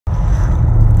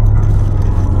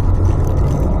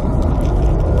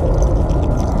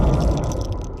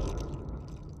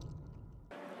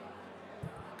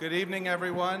Good evening,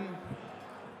 everyone.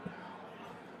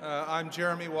 I'm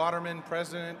Jeremie Waterman,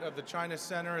 President of the China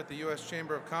Center at the U.S.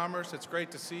 Chamber of Commerce. It's great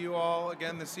to see you all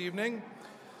again this evening.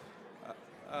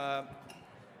 I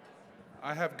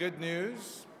have good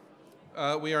news.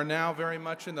 We are now very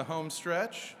much in the home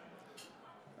stretch.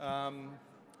 And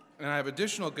I have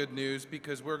additional good news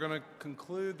because we're going to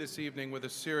conclude this evening with a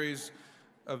series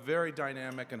of very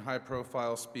dynamic and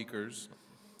high-profile speakers.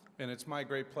 And it's my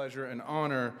great pleasure and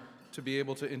honor to be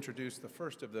able to introduce the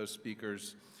first of those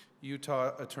speakers,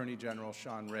 Utah Attorney General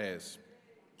Xiong Reyes.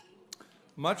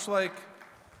 Much like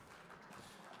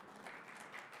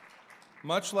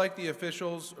the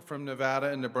officials from Nevada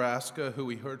and Nebraska who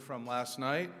we heard from last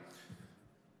night,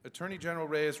 Attorney General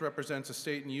Reyes represents a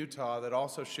state in Utah that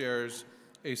also shares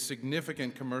a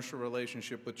significant commercial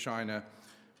relationship with China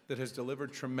that has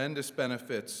delivered tremendous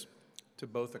benefits to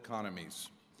both economies.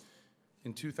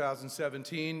 In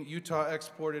 2017, Utah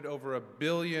exported over $1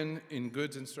 billion in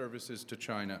goods and services to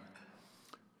China.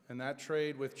 And that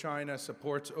trade with China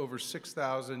supports over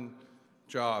 6,000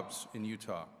 jobs in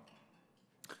Utah.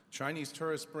 Chinese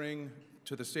tourists bring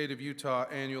to the state of Utah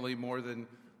annually more than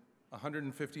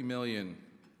 $150 million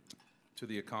to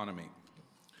the economy.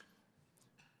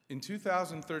 In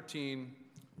 2013,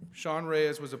 Xiong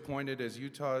Reyes was appointed as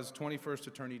Utah's 21st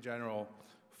Attorney General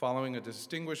following a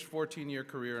distinguished 14-year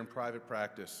career in private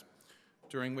practice,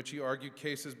 during which he argued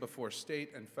cases before state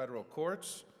and federal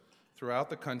courts throughout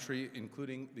the country,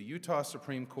 including the Utah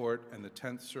Supreme Court and the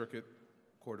 10th Circuit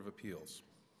Court of Appeals.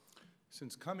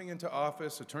 Since coming into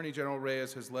office, Attorney General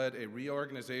Reyes has led a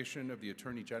reorganization of the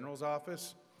Attorney General's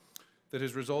office that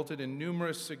has resulted in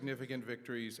numerous significant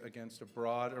victories against a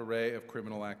broad array of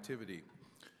criminal activity.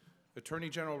 Attorney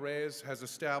General Reyes has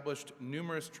established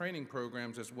numerous training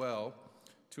programs as well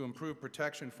to improve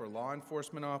protection for law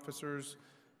enforcement officers,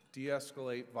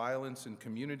 de-escalate violence in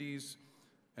communities,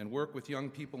 and work with young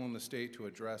people in the state to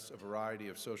address a variety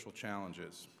of social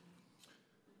challenges.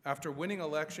 After winning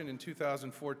election in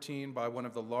 2014 by one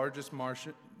of the largest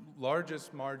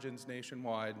margins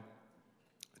nationwide,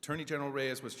 Attorney General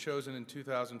Reyes was chosen in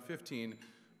 2015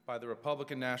 by the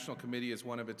Republican National Committee as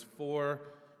one of its 4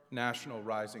 national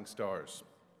rising stars.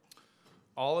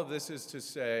 All of this is to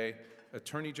say,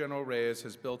 Attorney General Reyes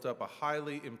has built up a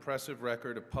highly impressive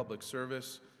record of public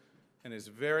service and is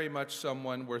very much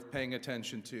someone worth paying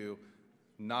attention to,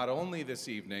 not only this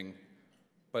evening,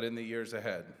 but in the years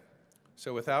ahead.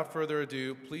 So without further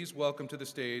ado, please welcome to the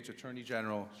stage Attorney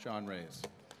General Xiong Reyes.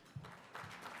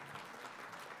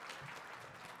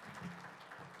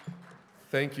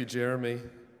 Thank you, Jeremy.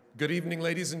 Good evening,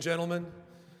 ladies and gentlemen.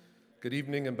 Good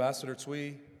evening, Ambassador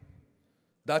Cui.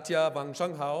 Datia Wang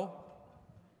Shanghao.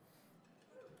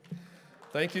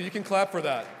 Thank you. You can clap for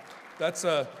that. That's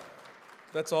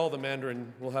all the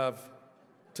Mandarin we'll have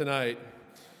tonight,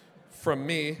 from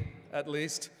me, at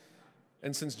least.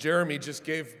 And since Jeremy just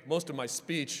gave most of my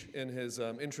speech in his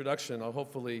introduction, I'll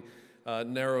hopefully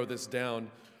narrow this down.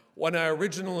 When I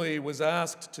originally was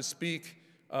asked to speak,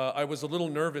 I was a little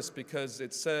nervous because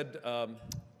it said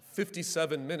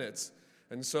 57 minutes.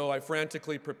 And so I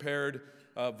frantically prepared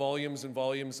volumes and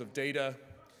volumes of data.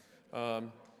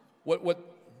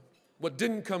 What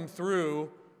didn't come through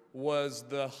was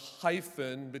the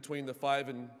hyphen between the 5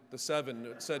 and the 7.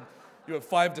 It said you have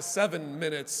 5 to 7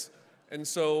 minutes. And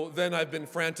so then I've been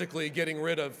frantically getting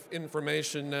rid of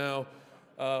information now,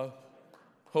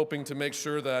 hoping to make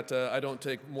sure that I don't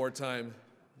take more time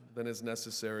than is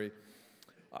necessary.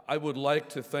 I would like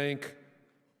to thank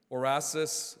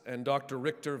Horasis and Dr.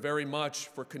 Richter very much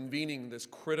for convening this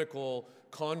critical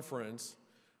conference.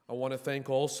 I want to thank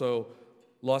also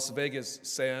Las Vegas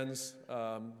Sands.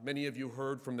 Many of you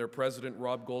heard from their president,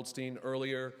 Rob Goldstein,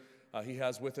 earlier. He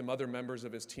has with him other members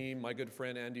of his team, my good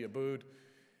friend Andy Aboud.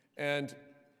 And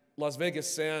Las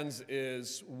Vegas Sands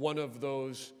is one of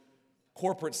those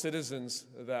corporate citizens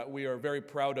that we are very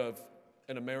proud of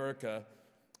in America.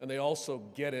 And they also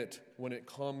get it when it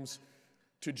comes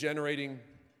to generating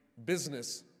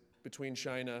business between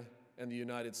China and the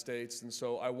United States. And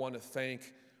so I want to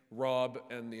thank Rob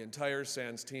and the entire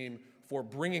Sands team for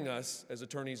bringing us as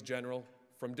attorneys general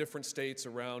from different states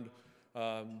around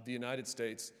the United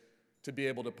States to be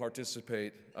able to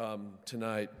participate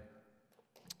tonight.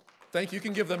 Thank you. You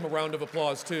can give them a round of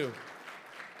applause too.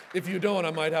 If you don't,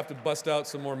 I might have to bust out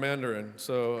some more Mandarin.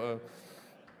 So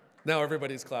now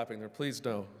everybody's clapping there. Please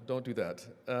don't do that.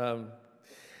 I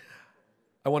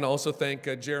want to also thank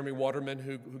Jeremie Waterman,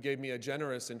 who gave me a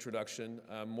generous introduction,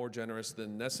 more generous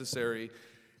than necessary,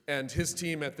 and his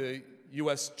team at the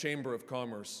U.S. Chamber of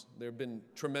Commerce. They've been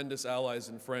tremendous allies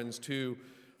and friends too,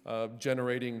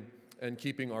 generating and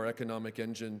keeping our economic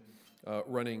engine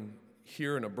running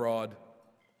here and abroad.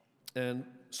 And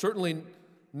certainly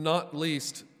not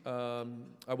least, I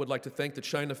would like to thank the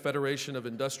China Federation of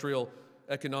Industrial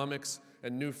Economics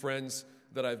and new friends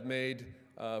that I've made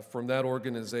from that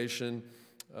organization.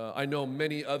 I know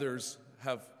many others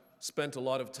have spent a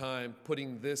lot of time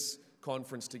putting this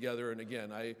conference together, and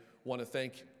again, I want to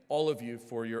thank all of you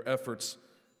for your efforts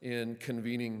in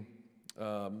convening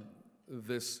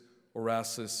this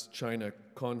Horasis China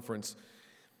conference.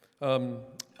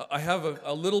 I have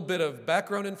a little bit of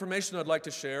background information I'd like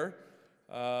to share.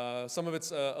 Some of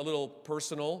it's a little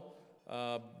personal.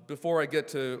 Before I get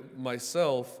to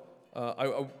myself,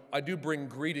 I do bring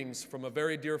greetings from a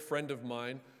very dear friend of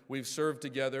mine. We've served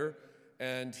together,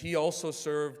 and he also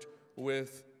served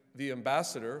with the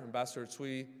ambassador, Ambassador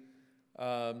Cui.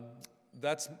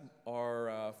 That's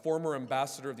our former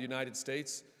ambassador of the United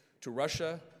States to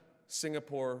Russia,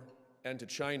 Singapore, and to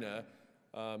China,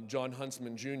 John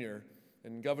Huntsman Jr.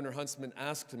 And Governor Huntsman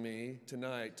asked me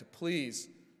tonight to please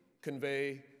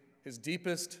convey his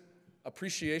deepest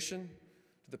appreciation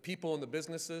to the people and the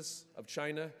businesses of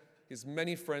China. He has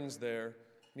many friends there,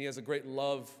 and he has a great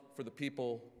love for the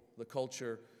people, the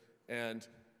culture, and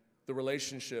the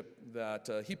relationship that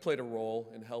he played a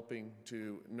role in helping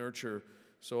to nurture.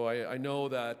 So I know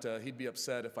that he'd be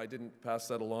upset if I didn't pass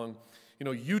that along. You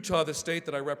know, Utah, the state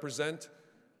that I represent,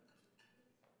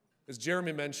 as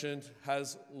Jeremie mentioned,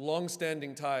 has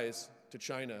long-standing ties to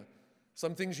China.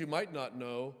 Some things you might not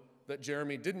know that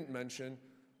Jeremie didn't mention: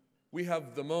 we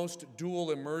have the most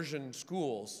dual immersion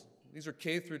schools. These are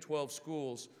K through 12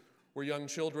 schools where young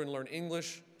children learn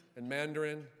English and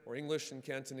Mandarin, or English and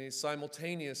Cantonese,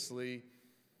 simultaneously.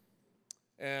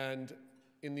 And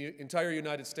in the entire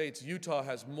United States, Utah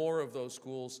has more of those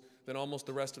schools than almost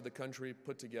the rest of the country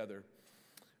put together.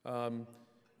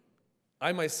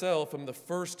 I myself am the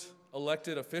first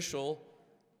elected official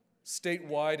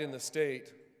statewide in the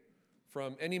state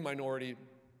from any minority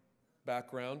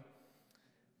background.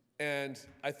 And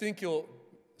I think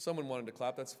someone wanted to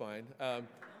clap, that's fine.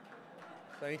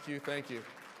 Thank you, thank you.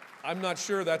 I'm not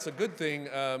sure that's a good thing,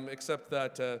 except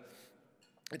that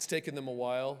it's taken them a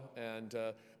while.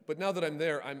 But now that I'm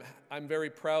there, I'm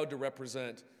very proud to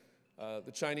represent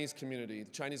the Chinese community,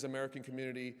 the Chinese American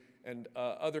community, and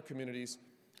other communities.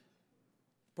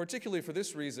 Particularly for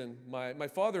this reason: my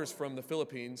father is from the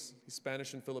Philippines. He's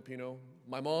Spanish and Filipino.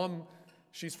 My mom,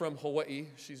 she's from Hawaii.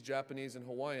 She's Japanese and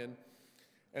Hawaiian.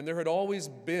 And there had always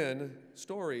been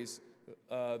stories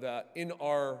that in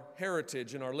our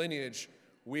heritage, in our lineage,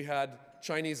 we had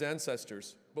Chinese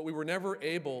ancestors, but we were never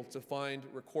able to find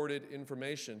recorded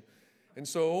information. And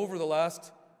so over the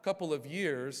last couple of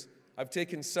years, I've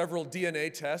taken several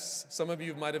DNA tests. Some of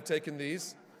you might have taken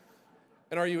these.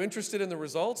 And are you interested in the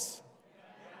results?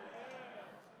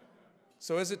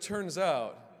 So as it turns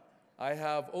out, I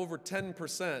have over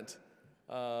 10%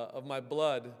 of my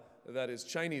blood that is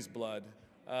Chinese blood.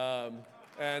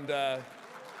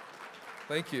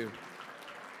 Thank you.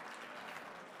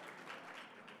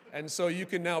 And so you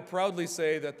can now proudly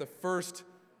say that the first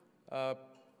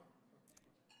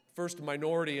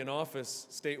minority in office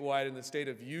statewide in the state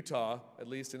of Utah, at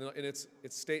least in its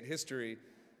state history,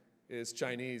 is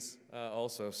Chinese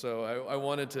also. So I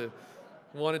wanted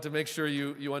to make sure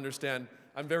you understand.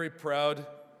 I'm very proud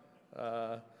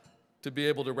to be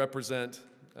able to represent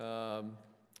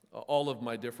all of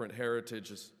my different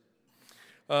heritages.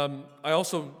 I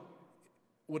also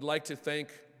would like to thank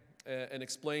and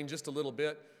explain just a little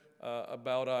bit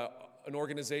about an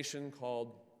organization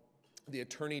called the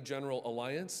Attorney General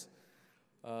Alliance.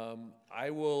 I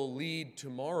will lead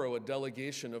tomorrow a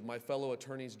delegation of my fellow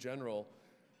attorneys general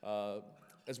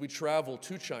as we travel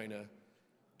to China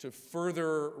to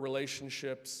further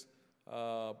relationships at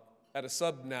a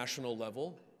subnational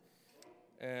level.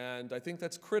 And I think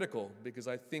that's critical, because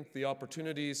I think the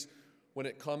opportunities when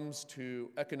it comes to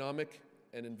economic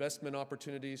and investment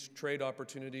opportunities, trade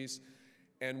opportunities,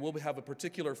 and we'll have a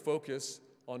particular focus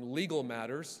on legal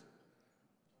matters,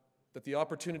 that the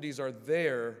opportunities are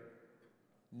there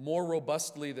more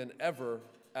robustly than ever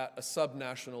at a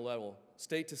subnational level,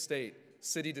 state to state,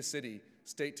 city to city,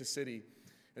 state to city.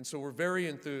 And so we're very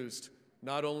enthused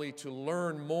not only to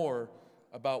learn more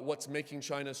about what's making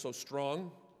China so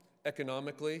strong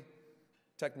economically,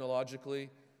 technologically,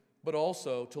 but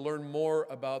also to learn more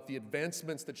about the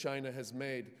advancements that China has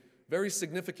made, very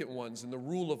significant ones in the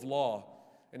rule of law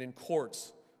and in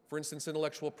courts, for instance,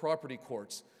 intellectual property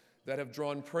courts, that have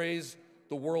drawn praise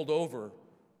the world over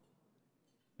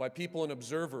by people and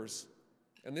observers.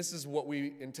 And this is what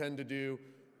we intend to do.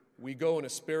 We go in a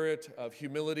spirit of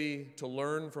humility to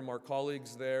learn from our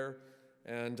colleagues there,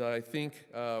 and I think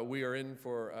we are in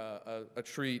for a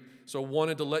treat. So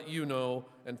wanted to let you know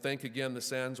and thank again the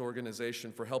SANS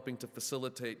organization for helping to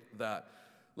facilitate that.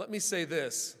 Let me say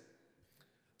this.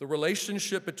 The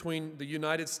relationship between the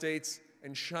United States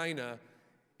and China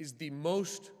is the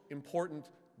most important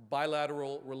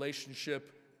bilateral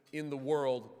relationship in the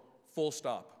world, full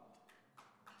stop.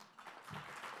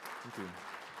 Thank you.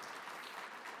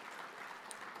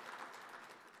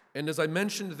 And as I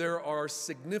mentioned, there are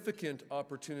significant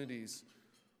opportunities.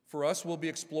 For us, we'll be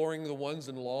exploring the ones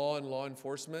in law and law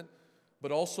enforcement,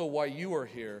 but also why you are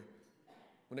here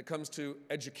when it comes to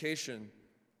education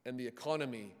and the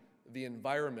economy, the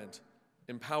environment,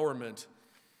 empowerment.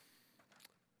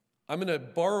 I'm going to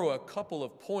borrow a couple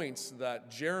of points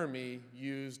that Jeremie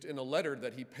used in a letter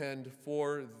that he penned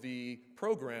for the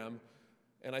program,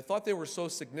 and I thought they were so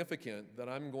significant that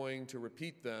I'm going to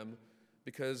repeat them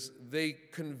because they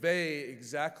convey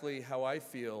exactly how I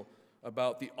feel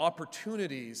about the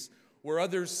opportunities where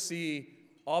others see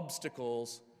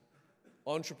obstacles.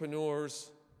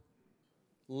 Entrepreneurs,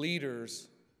 leaders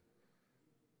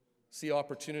see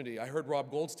opportunity. I heard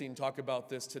Rob Goldstein talk about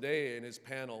this today in his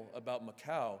panel about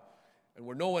Macau, and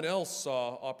where no one else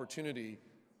saw opportunity,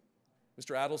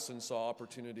 Mr. Adelson saw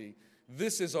opportunity.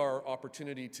 This is our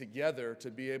opportunity together to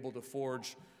be able to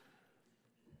forge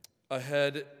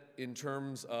ahead in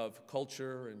terms of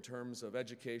culture, in terms of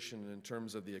education, and in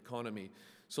terms of the economy.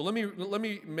 So let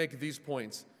me make these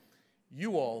points.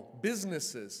 You all,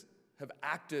 businesses, have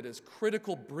acted as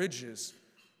critical bridges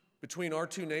between our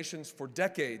two nations for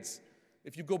decades.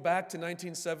 If you go back to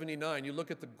 1979, you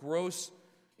look at the gross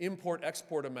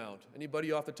import-export amount.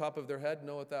 Anybody off the top of their head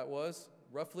know what that was?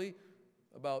 Roughly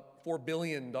about $4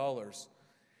 billion.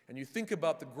 And you think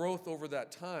about the growth over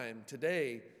that time,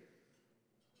 today,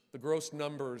 the gross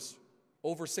numbers,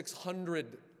 over $600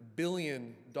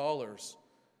 billion.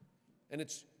 And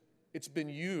it's been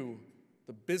you,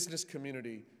 the business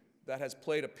community, that has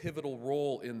played a pivotal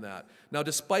role in that. Now,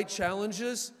 despite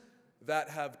challenges that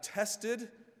have tested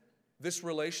this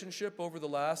relationship over the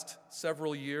last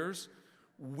several years,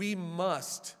 we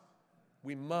must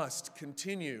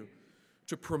continue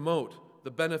to promote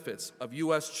the benefits of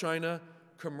U.S.-China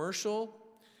commercial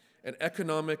and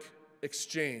economic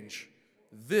exchange.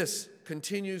 This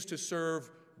continues to serve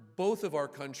both of our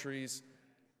countries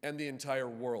and the entire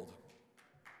world.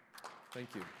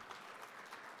 Thank you.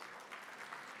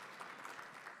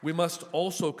 We must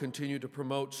also continue to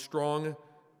promote strong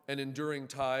and enduring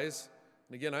ties.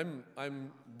 And again,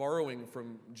 I'm borrowing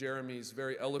from Jeremie's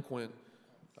very eloquent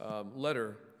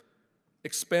letter.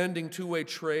 Expanding two-way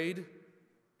trade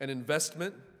and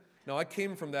investment. Now, I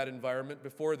came from that environment.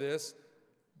 Before this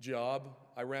job,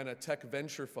 I ran a tech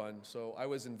venture fund, so I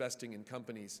was investing in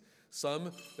companies.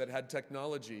 Some that had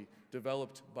technology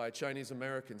developed by Chinese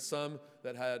Americans, some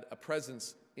that had a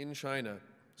presence in China.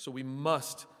 So we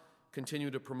must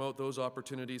continue to promote those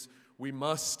opportunities. We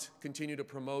must continue to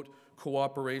promote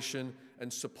cooperation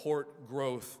and support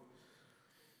growth.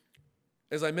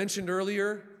 As I mentioned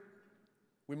earlier,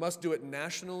 we must do it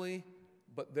nationally,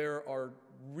 but there are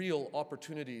real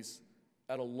opportunities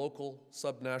at a local,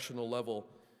 subnational level.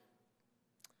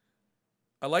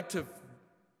 I like to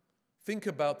think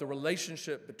about the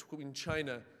relationship between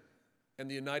China and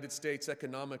the United States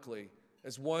economically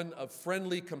as one of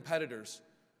friendly competitors,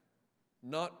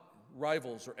 not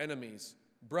rivals or enemies,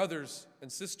 brothers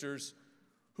and sisters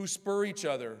who spur each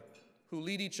other, who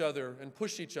lead each other and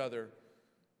push each other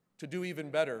to do even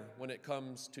better when it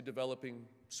comes to developing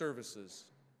services,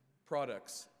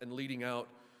 products, and leading out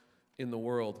in the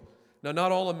world. Now,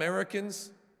 not all Americans,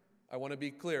 I want to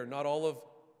be clear, not all of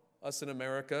us in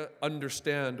America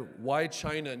understand why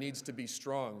China needs to be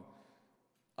strong.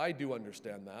 I do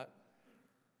understand that.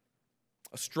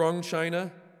 A strong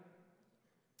China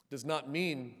does not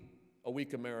mean a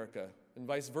weak America, and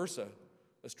vice versa.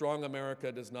 A strong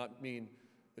America does not mean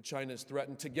that China is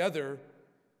threatened. Together,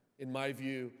 in my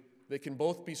view, they can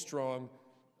both be strong,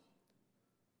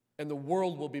 and the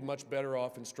world will be much better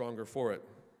off and stronger for it.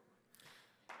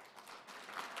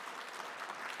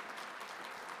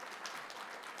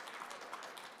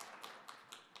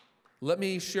 Let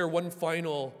me share one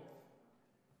final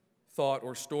thought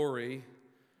or story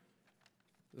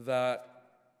that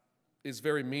is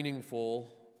very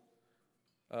meaningful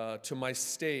to my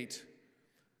state.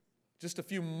 Just a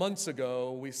few months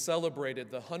ago, we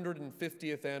celebrated the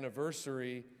 150th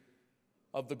anniversary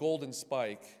of the Golden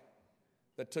Spike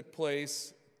that took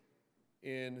place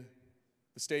in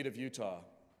the state of Utah.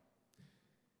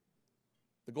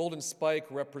 The Golden Spike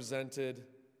represented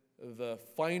the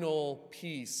final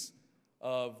piece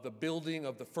of the building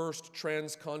of the first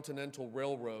transcontinental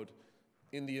railroad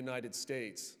in the United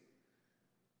States.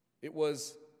 It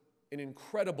was an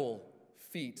incredible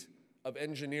feat of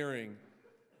engineering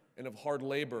and of hard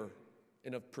labor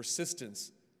and of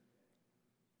persistence.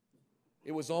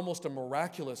 It was almost a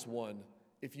miraculous one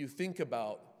if you think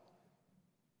about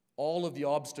all of the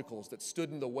obstacles that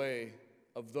stood in the way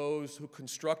of those who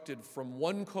constructed from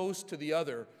one coast to the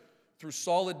other through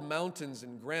solid mountains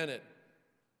and granite,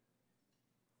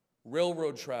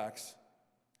 railroad tracks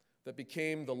that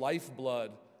became the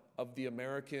lifeblood of the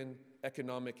American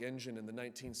economic engine in the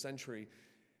 19th century.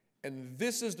 And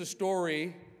this is the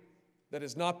story that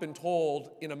has not been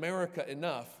told in America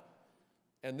enough.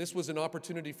 And this was an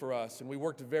opportunity for us, and we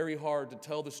worked very hard to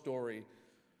tell the story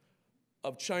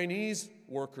of Chinese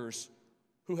workers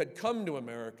who had come to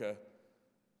America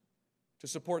to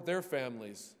support their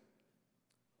families,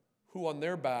 who on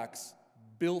their backs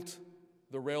built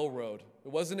the railroad.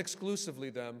 It wasn't exclusively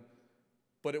them,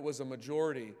 but it was a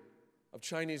majority of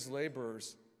Chinese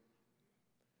laborers.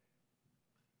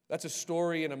 That's a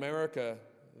story in America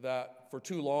that for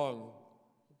too long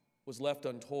was left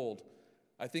untold.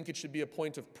 I think it should be a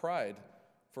point of pride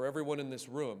for everyone in this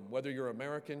room, whether you're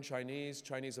American, Chinese,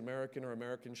 Chinese-American, or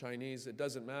American-Chinese, it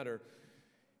doesn't matter.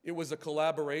 It was a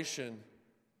collaboration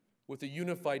with a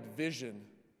unified vision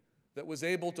that was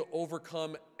able to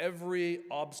overcome every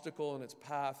obstacle in its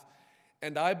path.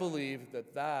 And I believe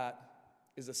that that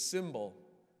is a symbol,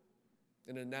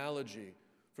 an analogy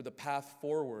for the path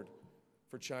forward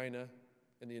for China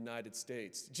and the United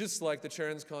States. Just like the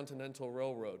Transcontinental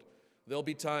Railroad, there'll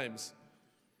be times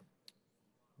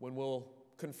when we'll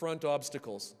confront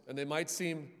obstacles, and they might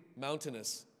seem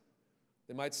mountainous,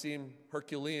 they might seem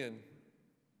Herculean,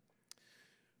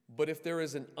 but if there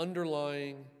is an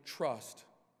underlying trust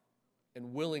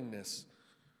and willingness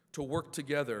to work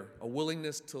together, a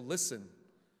willingness to listen,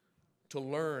 to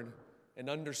learn, and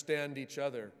understand each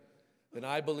other, then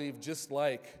I believe, just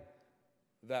like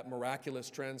that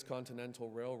miraculous transcontinental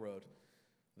railroad,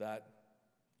 that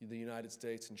the United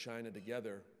States and China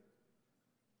together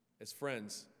as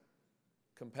friends,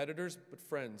 competitors, but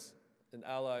friends and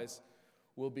allies,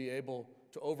 will be able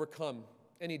to overcome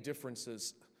any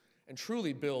differences and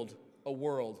truly build a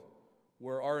world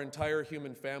where our entire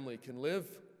human family can live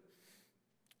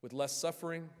with less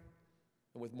suffering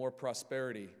and with more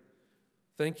prosperity.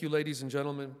 Thank you, ladies and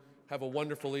gentlemen. Have a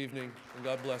wonderful evening, and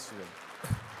God bless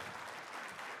you.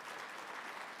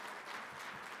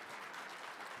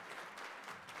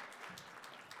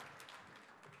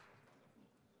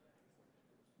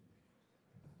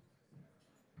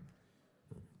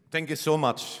 Thank you so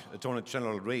much, Attorney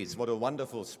General Reyes. What a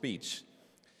wonderful speech.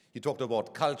 He talked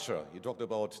about culture. He talked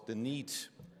about the need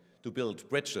to build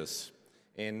bridges.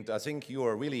 And I think you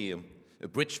are really a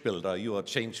bridge builder. You are a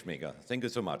change maker. Thank you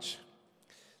so much.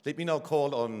 Let me now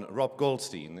call on Rob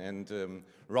Goldstein. And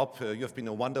Rob, you have been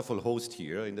a wonderful host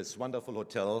here in this wonderful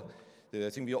hotel. I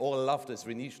think we all love this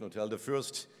Venetian Hotel, the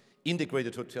first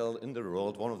integrated hotel in the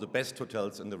world, one of the best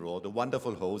hotels in the world, a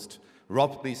wonderful host.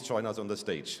 Rob, please join us on the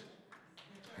stage.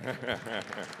 When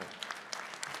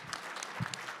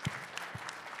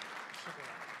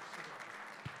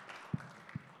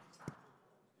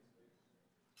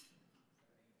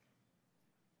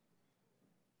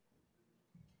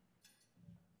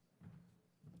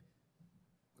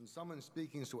someone's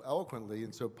speaking so eloquently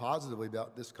and so positively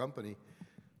about this company,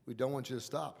 we don't want you to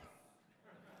stop.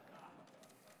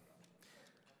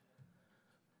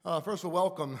 First of all,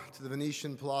 welcome to the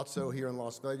Venetian Palazzo here in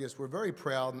Las Vegas. We're very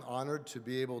proud and honored to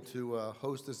be able to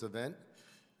host this event.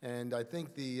 And I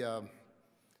think the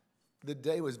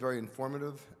day was very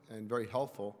informative and very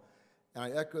helpful. And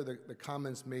I echo the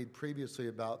comments made previously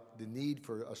about the need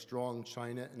for a strong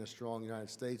China and a strong United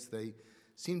States. They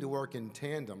seem to work in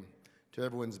tandem to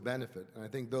everyone's benefit. And I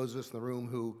think those of us in the room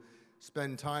who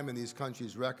spend time in these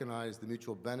countries recognize the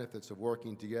mutual benefits of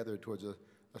working together towards a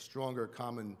stronger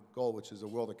common goal, which is a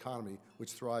world economy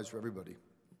which thrives for everybody.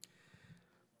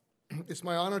 It's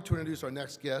my honor to introduce our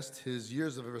next guest. His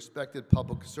years of respected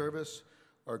public service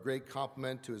are a great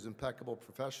compliment to his impeccable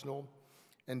professional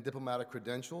and diplomatic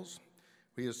credentials.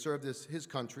 He has served his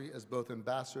country as both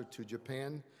ambassador to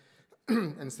Japan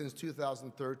and since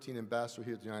 2013 ambassador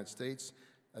here to the United States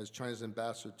as China's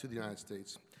ambassador to the United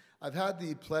States. I've had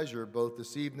the pleasure both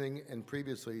this evening and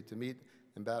previously to meet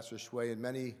Ambassador Shui in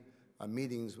many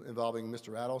meetings involving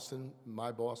Mr. Adelson,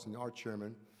 my boss, and our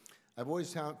chairman. I've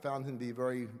always found him to be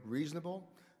very reasonable,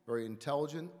 very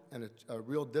intelligent, and a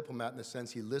real diplomat in the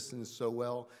sense he listens so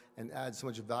well and adds so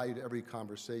much value to every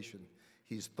conversation.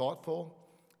 He's thoughtful,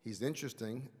 he's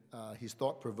interesting, he's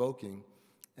thought-provoking,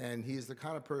 and he's the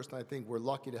kind of person I think we're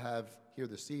lucky to have here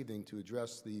this evening to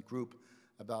address the group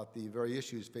about the very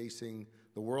issues facing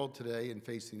the world today and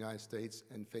facing the United States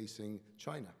and facing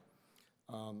China.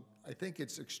 I think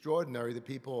it's extraordinary that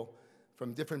people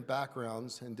from different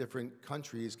backgrounds and different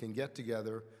countries can get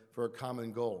together for a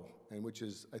common goal, and which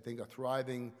is, I think, a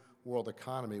thriving world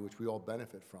economy, which we all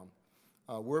benefit from.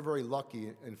 We're very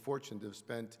lucky and fortunate to have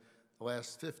spent the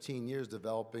last 15 years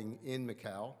developing in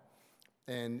Macau,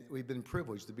 and we've been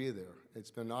privileged to be there.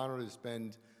 It's been an honor to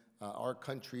spend our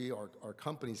country, our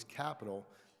company's capital,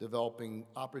 developing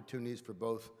opportunities for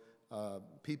both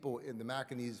people in the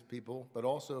Macanese people, but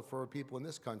also for people in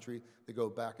this country that go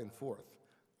back and forth.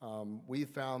 We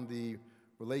found the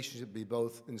relationship to be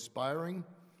both inspiring,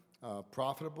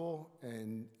 profitable,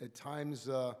 and at times,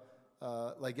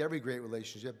 like every great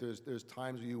relationship, there's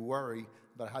times where you worry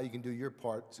about how you can do your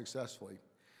part successfully.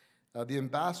 The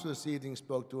ambassador this evening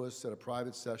spoke to us at a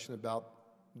private session about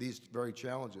these very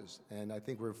challenges, and I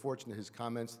think we're fortunate his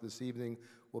comments this evening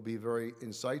will be very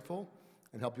insightful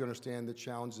and help you understand the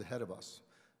challenges ahead of us.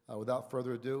 Without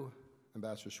further ado,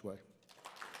 Ambassador Shui.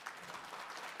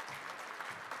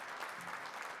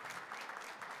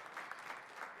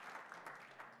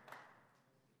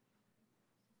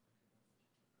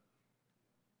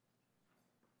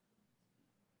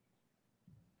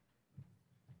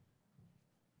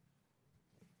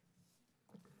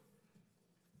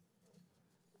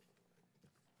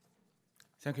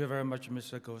 Thank you very much,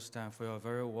 Mr. Goldstein, for your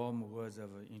very warm words of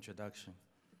introduction.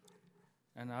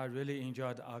 And I really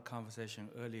enjoyed our conversation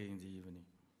earlier in the evening.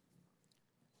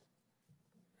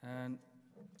 And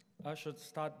I should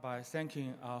start by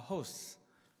thanking our hosts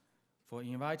for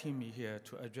inviting me here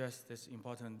to address this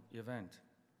important event.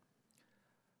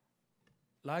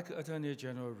 Like Attorney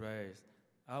General Reyes,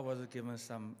 I was given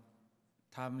some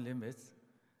time limits.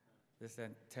 They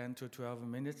said 10 to 12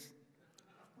 minutes.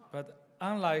 But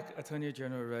unlike Attorney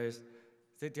General Reyes,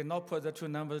 they did not put the two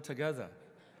numbers together.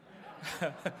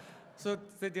 So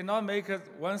they did not make it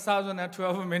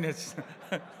 1,012 minutes.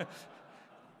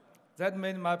 That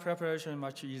made my preparation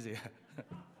much easier.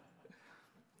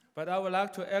 But I would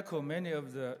like to echo many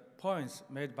of the points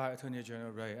made by Attorney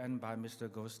General Reyes and by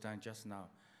Mr. Goldstein just now.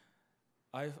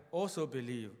 I also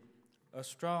believe a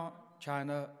strong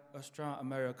China, a strong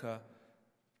America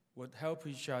would help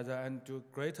each other and do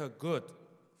greater good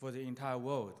for the entire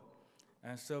world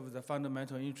and serve the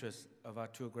fundamental interests of our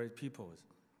two great peoples.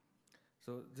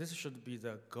 So this should be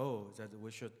the goal that we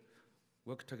should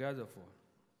work together for.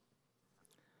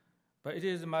 But it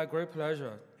is my great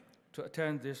pleasure to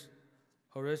attend this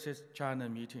Horasis China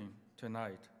meeting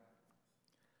tonight.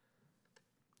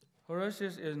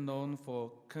 Horasis is known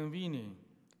for convening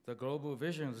the global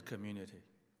visions community,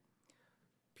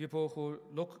 people who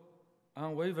look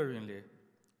unwaveringly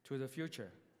to the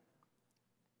future.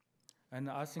 And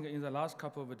I think in the last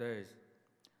couple of days,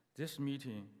 this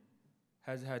meeting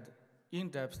has had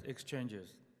in-depth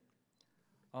exchanges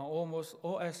on almost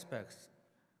all aspects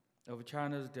of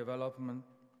China's development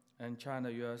and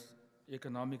China-US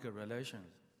economic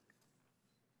relations.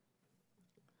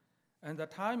 And the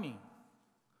timing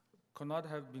could not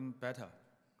have been better,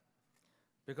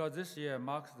 because this year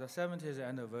marks the 70th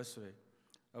anniversary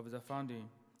of the founding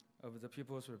of the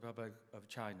People's Republic of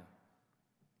China.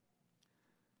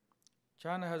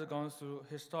 China has gone through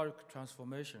historic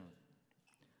transformation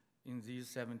in these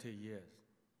 70 years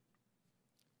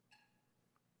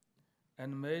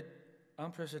and made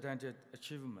unprecedented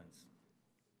achievements.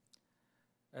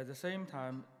 At the same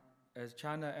time, as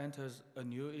China enters a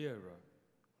new era,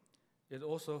 it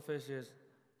also faces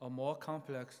a more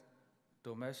complex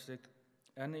domestic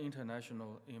and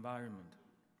international environment,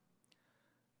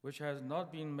 which has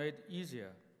not been made easier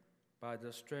by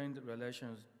the strained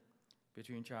relations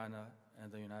between China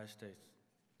and the United States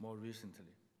more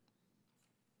recently.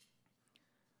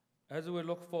 As we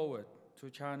look forward to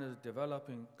China's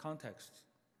developing context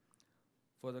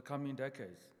for the coming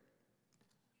decades,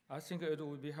 I think it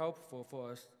would be helpful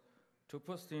for us to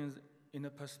put things in a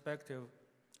perspective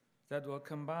that will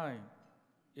combine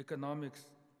economics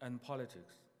and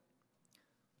politics,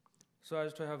 so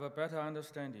as to have a better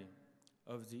understanding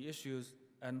of the issues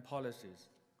and policies,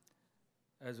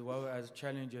 as well as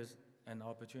challenges and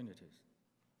opportunities.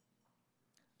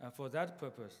 And for that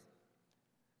purpose,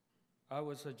 I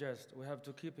would suggest we have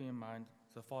to keep in mind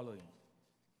the following.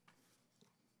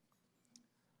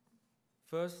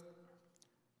 First,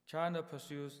 China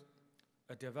pursues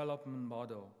a development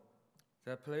model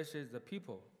that places the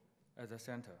people at the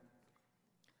center,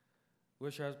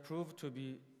 which has proved to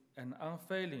be an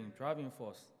unfailing driving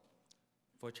force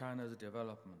for China's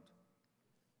development.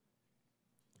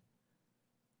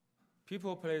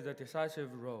 People play the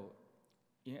decisive role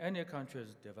in any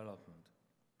country's development,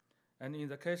 And in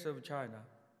the case of China,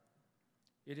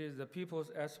 it is the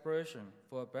people's aspiration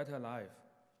for a better life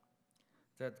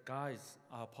that guides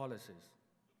our policies.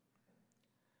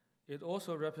 It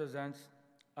also represents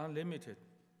unlimited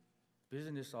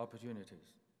business opportunities.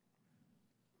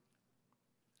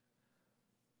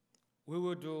 We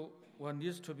will do what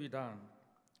needs to be done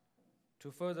to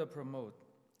further promote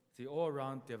the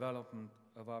all-round development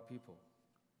of our people,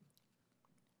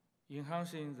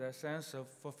 enhancing their sense of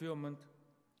fulfillment,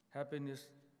 happiness,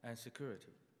 and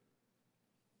security.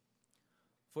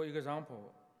 For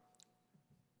example,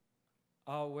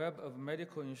 our web of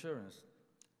medical insurance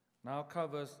now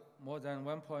covers more than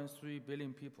 1.3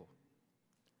 billion people,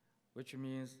 which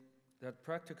means that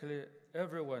practically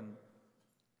everyone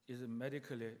is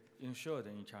medically insured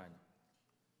in China.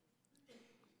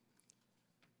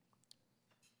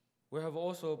 We have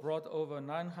also brought over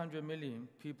 900 million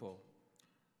people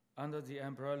under the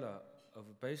umbrella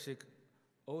of basic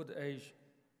old age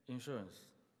insurance.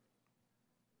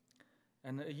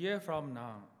 And a year from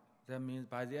now, that means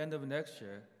by the end of next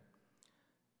year,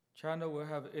 China will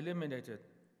have eliminated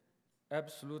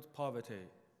absolute poverty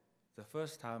the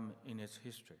first time in its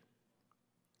history,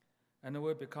 and it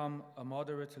will become a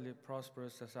moderately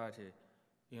prosperous society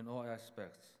in all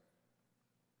aspects.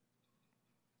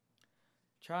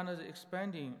 China's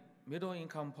expanding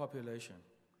middle-income population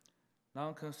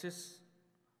now consists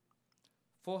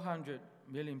 400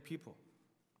 million people,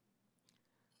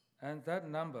 and that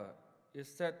number is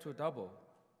set to double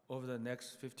over the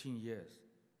next 15 years.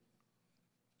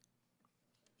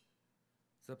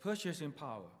 The purchasing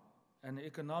power and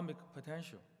economic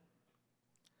potential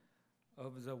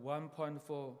of the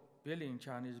 1.4 billion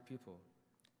Chinese people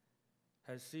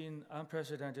has seen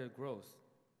unprecedented growth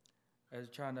as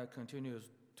China continues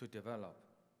to develop.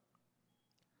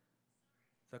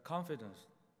 The confidence,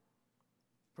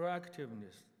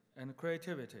 proactiveness, and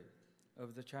creativity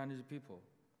of the Chinese people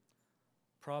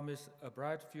promise a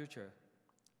bright future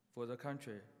for the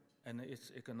country and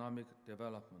its economic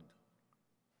development.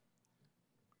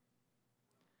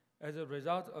 As a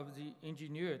result of the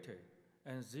ingenuity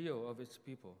and zeal of its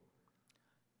people,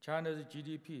 China's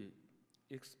GDP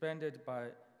expanded by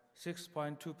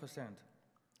 6.2%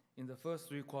 in the first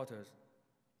 3 quarters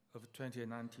of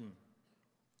 2019,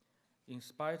 in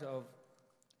spite of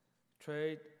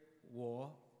trade,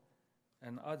 war,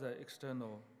 and other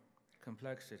external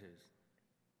complexities.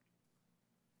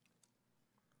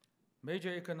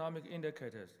 Major economic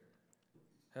indicators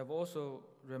have also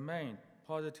remained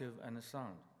positive and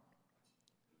sound,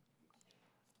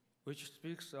 which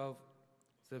speaks of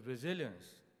the resilience,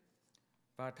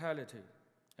 vitality,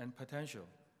 and potential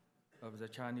of the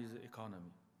Chinese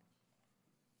economy.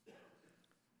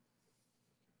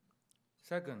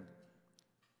 Second,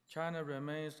 China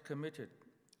remains committed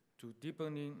to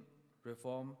deepening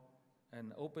reform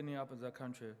and opening up the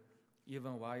country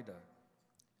even wider,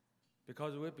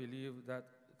 because we believe that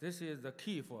this is the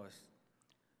key for us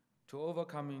to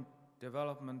overcoming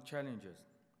development challenges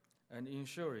and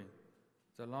ensuring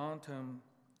the long-term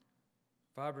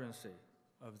vibrancy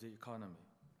of the economy.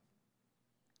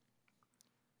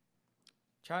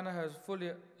 China has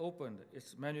fully opened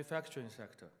its manufacturing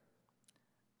sector,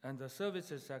 and the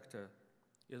services sector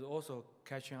is also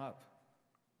catching up.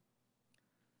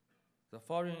 The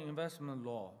foreign investment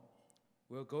law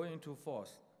will go into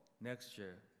force next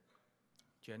year,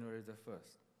 January the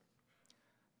 1st,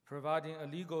 providing a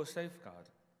legal safeguard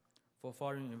for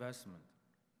foreign investment.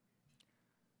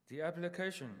 The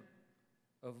application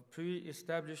of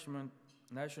pre-establishment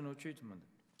national treatment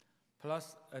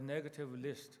plus a negative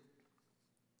list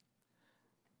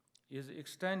is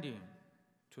extending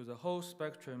to the whole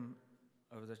spectrum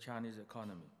of the Chinese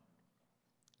economy.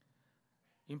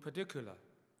 In particular,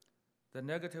 the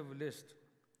negative list,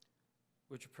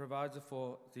 which provides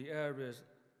for the areas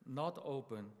not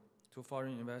open to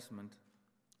foreign investment,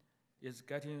 is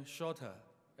getting shorter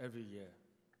every year.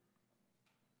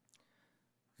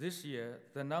 This year,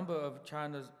 the number of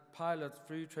China's pilot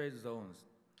free trade zones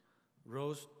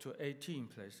rose to 18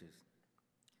 places,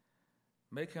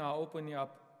 making our opening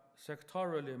up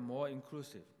sectorally more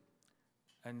inclusive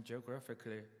and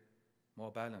geographically more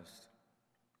balanced.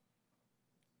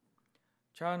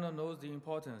 China knows the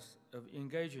importance of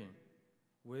engaging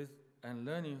with and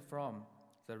learning from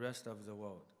the rest of the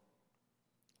world.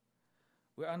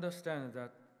 We understand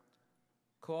that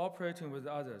cooperating with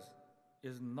others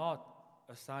is not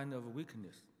a sign of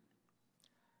weakness,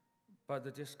 but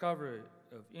the discovery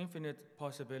of infinite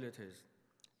possibilities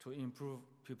to improve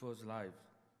people's lives.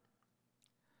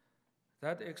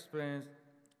 That explains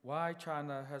why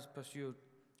China has pursued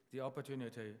the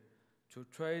opportunity to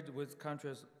trade with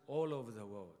countries all over the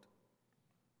world.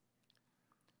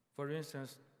 For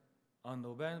instance, on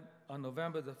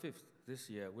November the 5th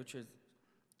this year, which is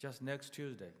just next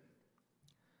Tuesday,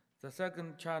 the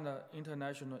second China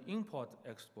International Import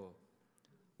Expo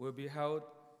will be held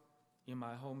in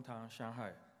my hometown,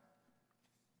 Shanghai.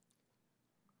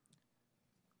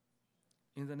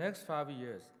 In the next 5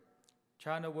 years,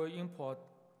 China will import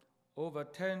over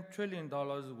 $10 trillion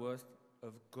worth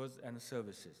of goods and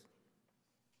services.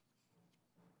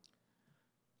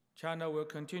 China will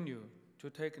continue to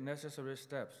take necessary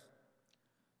steps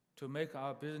to make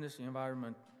our business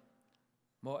environment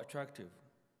more attractive,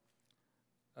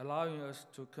 allowing us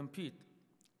to compete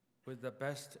with the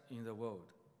best in the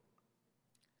world.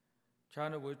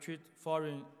 China will treat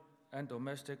foreign and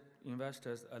domestic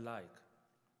investors alike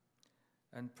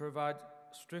and provide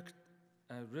strict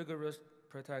and rigorous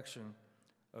protection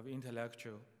of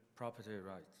intellectual property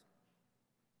rights.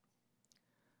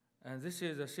 And this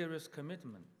is a serious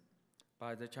commitment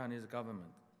by the Chinese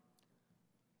government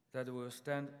that will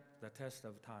stand the test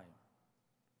of time.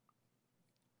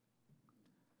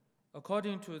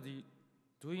 According to the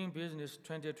Doing Business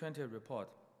 2020 report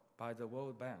by the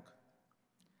World Bank,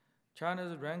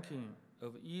 China's ranking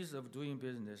of ease of doing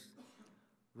business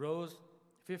rose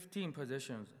 15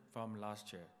 positions from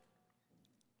last year.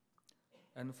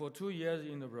 And for 2 years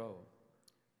in a row,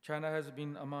 China has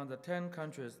been among the 10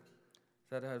 countries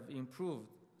that have improved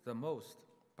the most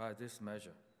by this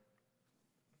measure.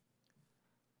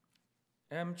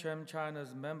 AmCham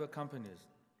China's member companies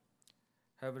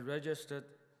have registered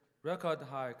record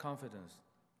high confidence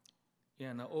in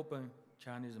an open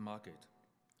Chinese market,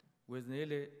 with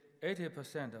nearly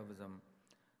 80% of them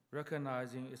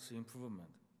recognizing its improvement.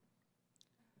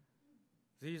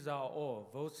 These are all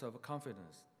votes of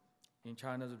confidence in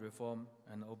China's reform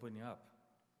and opening up.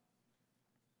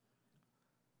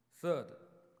 Third,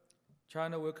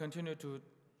 China will continue to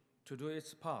do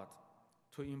its part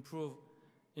to improve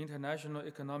international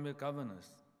economic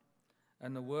governance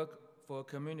and work for a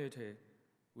community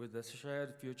with a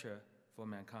shared future for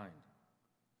mankind.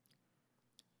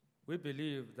 We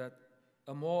believe that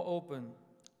a more open,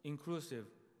 inclusive,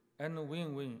 and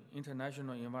win-win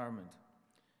international environment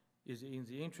is in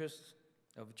the interests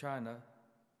of China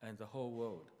and the whole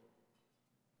world.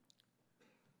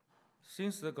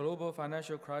 Since the global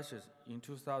financial crisis in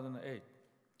 2008,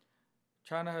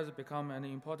 China has become an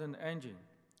important engine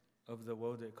of the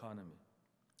world economy,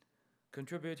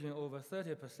 contributing over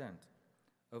 30%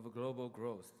 of global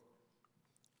growth.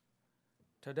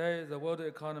 Today, the world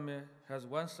economy has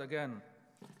once again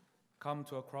come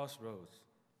to a crossroads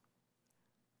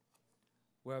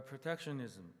where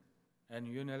protectionism and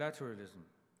unilateralism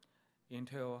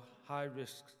entail high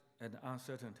risks and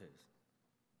uncertainties.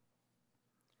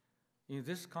 In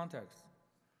this context,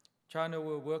 China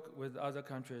will work with other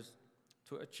countries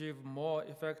to achieve more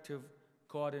effective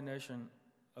coordination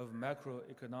of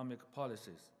macroeconomic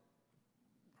policies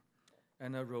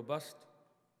and a robust,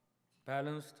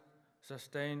 balanced,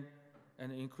 sustained,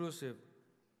 and inclusive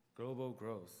global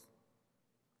growth.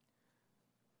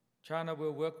 China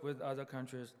will work with other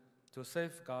countries to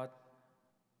safeguard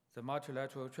the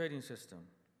multilateral trading system,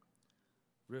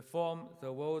 reform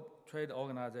the World Trade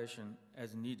Organization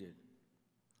as needed,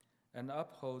 and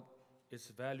uphold its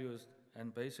values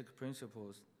and basic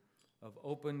principles of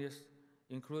openness,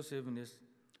 inclusiveness,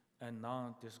 and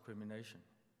non-discrimination.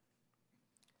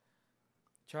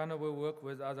 China will work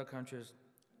with other countries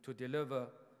to deliver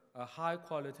a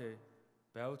high-quality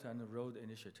Belt and Road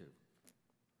Initiative.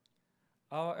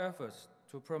 Our efforts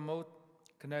to promote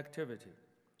connectivity,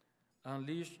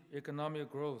 unleash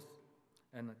economic growth,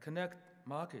 and connect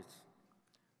markets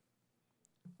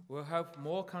will help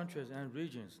more countries and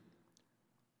regions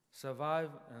survive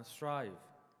and thrive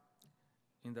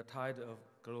in the tide of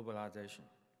globalization.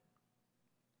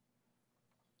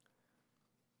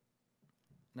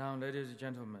 Now, ladies and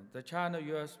gentlemen, the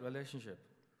China-US relationship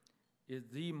is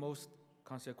the most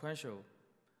consequential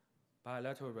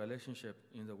bilateral relationship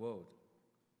in the world.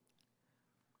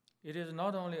 It is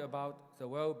not only about the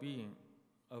well-being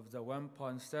of the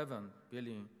 1.7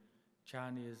 billion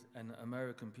Chinese and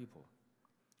American people,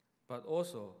 but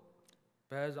also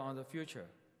bears on the future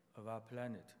of our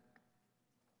planet.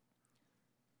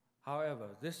 However,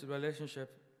 this relationship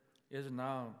is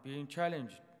now being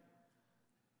challenged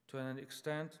to an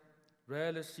extent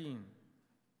rarely seen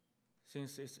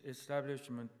since its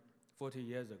establishment 40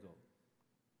 years ago.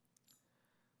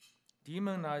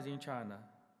 Demonizing China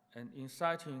and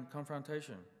inciting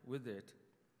confrontation with it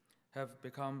have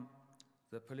become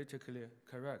the politically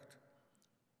correct,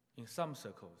 in some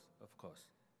circles, of course.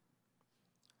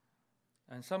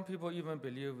 And some people even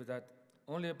believe that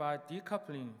only by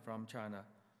decoupling from China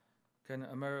can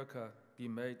America be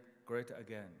made great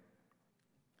again.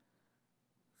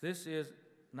 This is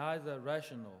neither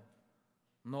rational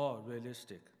nor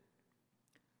realistic,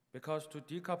 because to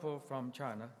decouple from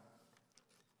China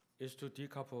is to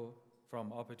decouple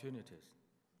from opportunities.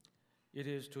 It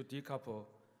is to decouple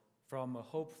from a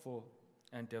hopeful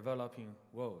and developing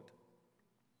world.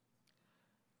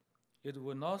 It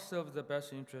will not serve the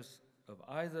best interests of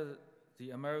either the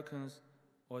Americans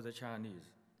or the Chinese.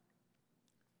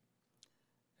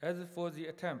 As for the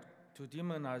attempt to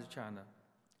demonize China,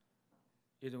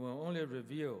 it will only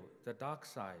reveal the dark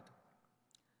side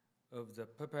of the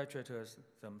perpetrators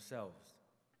themselves.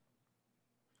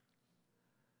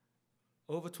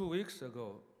 Over 2 weeks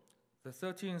ago, the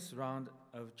 13th round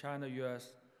of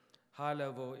China-US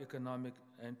high-level economic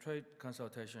and trade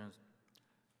consultations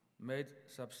made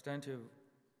substantive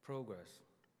progress.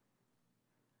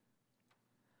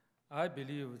 I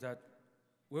believe that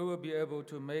we will be able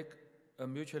to make a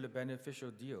mutually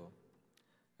beneficial deal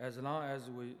as long as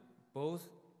we both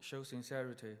show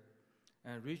sincerity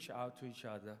and reach out to each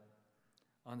other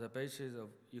on the basis of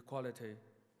equality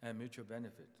and mutual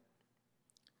benefit.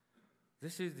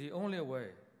 This is the only way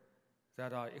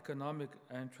that our economic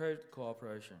and trade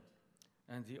cooperation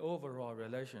and the overall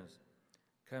relations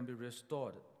can be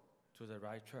restored to the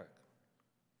right track.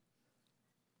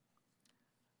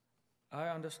 I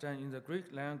understand in the Greek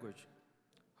language,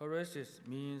 Horasis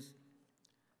means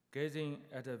gazing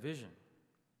at a vision.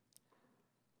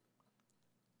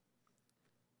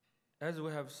 As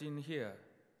we have seen here,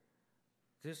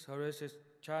 this Horasis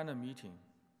China meeting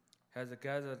has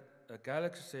gathered a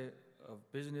galaxy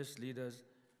of business leaders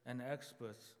and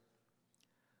experts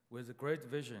with great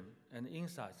vision and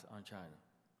insights on China.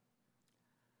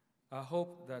 I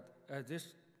hope that at this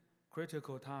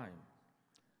critical time,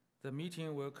 the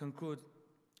meeting will conclude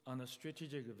on a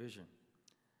strategic vision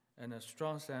and a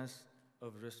strong sense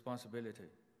of responsibility.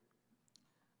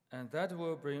 And that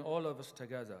will bring all of us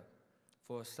together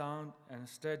for a sound and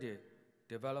steady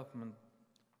development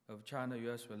of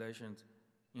China-US relations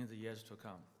in the years to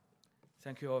come.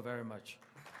 Thank you all very much.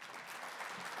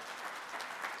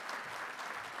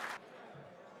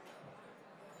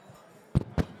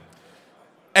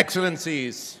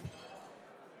 Excellencies,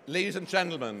 ladies and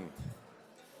gentlemen,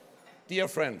 dear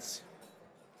friends,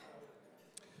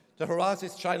 the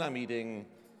Horasis China meeting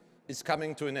is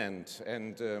coming to an end,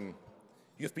 and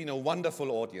you've been a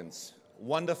wonderful audience,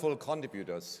 wonderful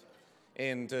contributors,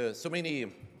 and so many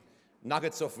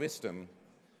nuggets of wisdom,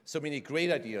 so many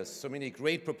great ideas, so many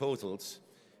great proposals,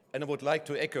 and I would like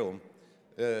to echo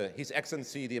His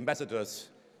Excellency, the Ambassador's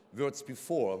words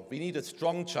before. We need a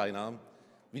strong China,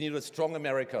 we need a strong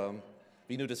America,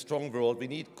 we need a strong world, we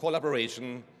need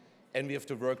collaboration, and we have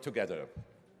to work together.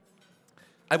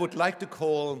 I would like to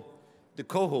call the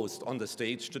co-host on the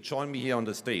stage to join me here on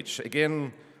the stage.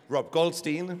 Again, Rob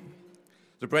Goldstein,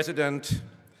 the president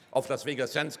of Las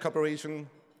Vegas Sands Corporation,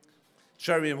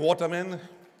 Jeremie Waterman,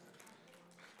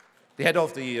 the head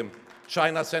of the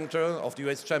China Center of the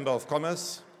US Chamber of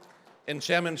Commerce, and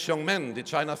Chairman Xiong Meng, the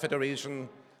China Federation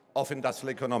of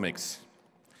Industrial Economics.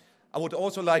 I would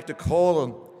also like to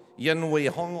call Yan Wei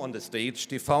Hong on the stage,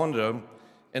 the founder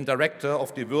and director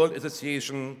of the World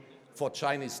Association for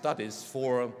Chinese Studies,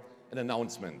 for an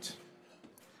announcement.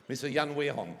 Mr. Yan Wei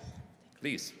Hong,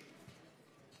 please.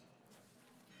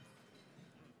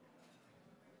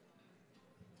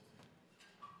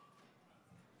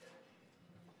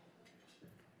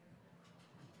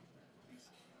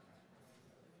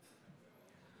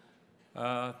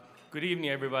 Good evening,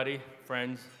 everybody,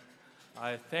 friends.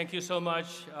 I thank you so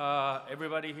much,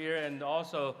 everybody here, and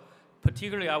also,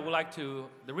 particularly, I would like to,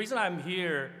 the reason I'm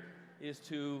here is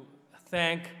to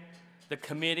thank the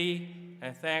committee,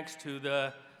 and thanks to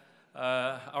the,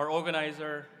 our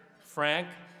organizer, Frank.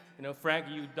 You know, Frank,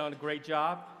 you've done a great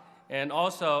job. And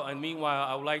also, and meanwhile,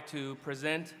 I would like to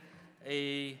present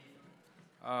a,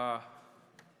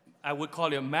 I would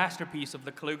call it a masterpiece of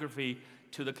the calligraphy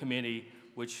to the committee,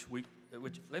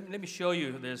 let me show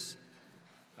you this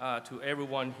to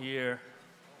everyone here.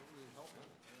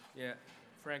 Yeah,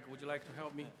 Frank, would you like to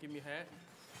help me? Give me a hand.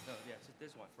 No, yes,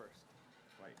 this one first.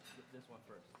 Right, this one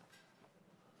first.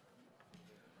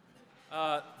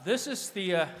 This is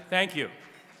the, thank you.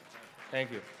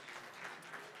 Thank you.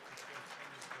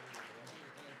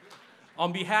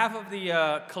 On behalf of the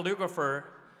calligrapher,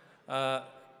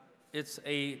 it's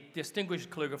a distinguished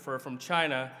calligrapher from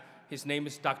China. His name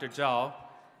is Dr. Zhao.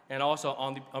 And also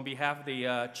on behalf of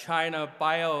the China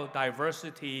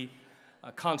Biodiversity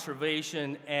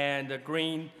Conservation and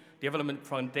Green Development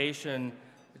Foundation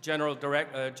General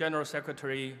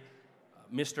Secretary,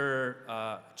 Mr.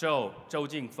 Zhou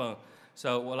Jingfeng.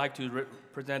 So I'd like to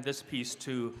present this piece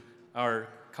to our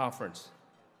conference.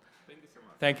 Thank you so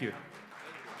much. Thank you.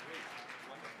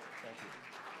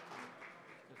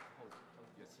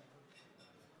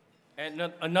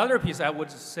 And another piece I would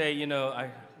say, I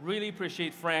really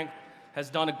appreciate Frank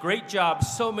has done a great job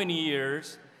so many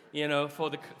years, for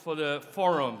the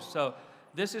forum. So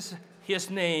this is his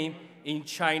name in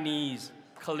Chinese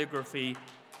calligraphy,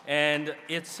 and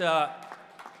it's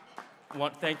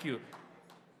thank you.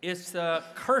 It's the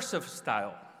cursive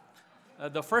style.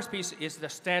 The first piece is the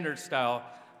standard style,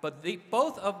 but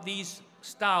both of these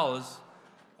styles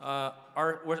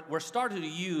were started to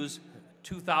use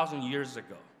 2,000 years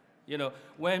ago.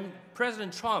 When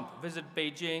President Trump visited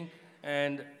Beijing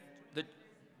and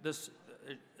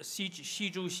Xi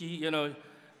Zhuxi,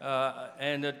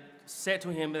 and said to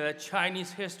him that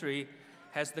Chinese history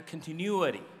has the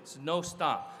continuity, it's no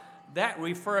stop. That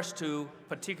refers to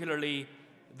particularly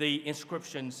the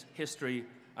inscriptions history,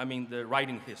 the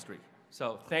writing history.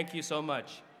 So thank you so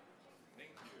much.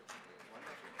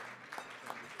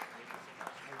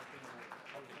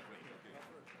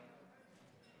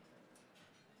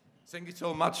 Thank you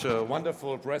so much, a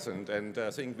wonderful present, and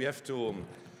I think we have to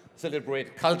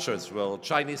celebrate culture as well,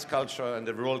 Chinese culture and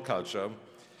the world culture.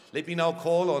 Let me now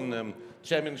call on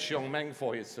Chairman Xiong Meng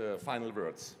for his final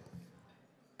words.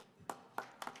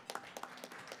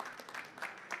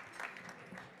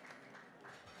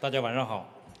 大家晚上好。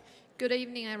 Good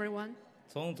evening, everyone.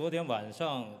 从昨天晚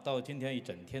上到今天一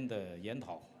整天的研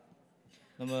讨，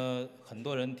那么很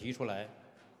多人提出来，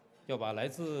要把来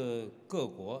自各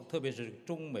国，特别是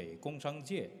中美工商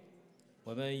界，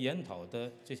我们研讨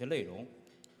的这些内容，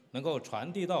能够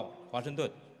传递到华盛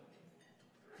顿。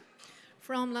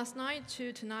 From last night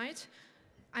to tonight,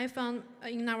 I found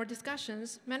in our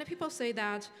discussions, many people say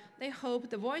that they hope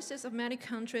the voices of many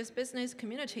countries' business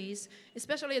communities,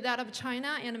 especially that of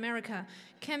China and America,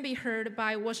 can be heard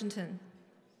by Washington.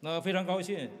 那非常高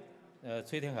兴，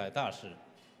崔天凯大使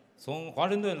从华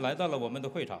盛顿来到了我们的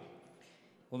会场，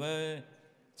我们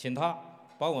请他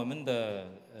把我们的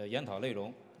研讨内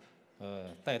容，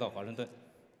带到华盛顿。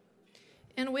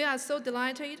 And we are so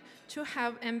delighted to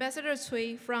have Ambassador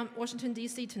Cui from Washington,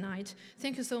 D.C. tonight.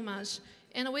 Thank you so much.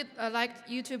 And we'd like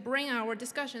you to bring our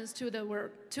discussions to the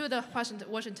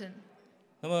Washington.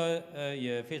 那么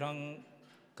也非常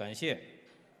感谢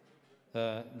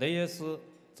雷耶斯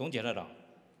总检察长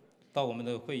到我们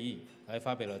的会议来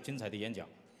发表了精彩的演讲。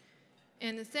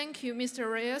 And thank you, Mr.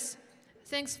 Reyes.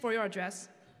 Thanks for your address.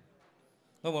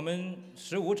 那我们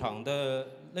15场的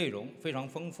内容非常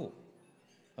丰富，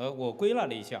我归纳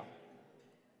了一下，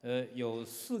有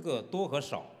4个多和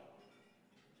少。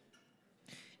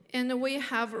 And we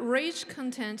have rich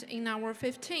content in our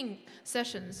 15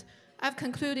 sessions. I've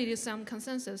concluded some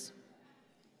consensus.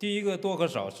 第一个多和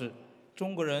少是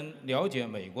中国人了解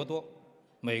美国多，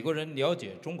美国人了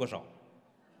解中国少。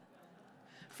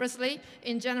 Firstly,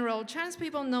 in general, Chinese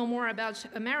people know more about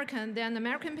American than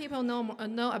American people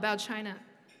know about China.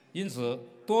 因此，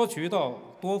多渠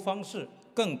道、多方式、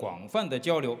更广泛的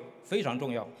交流非常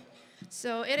重要。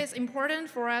 So it is important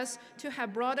for us to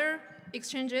have broader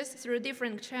exchanges through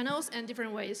different channels and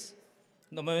different ways.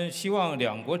 那么，希望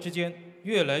两国之间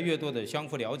越来越多的相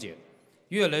互了解，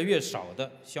越来越少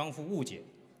的相互误解。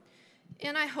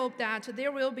 And I hope that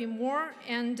there will be more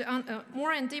and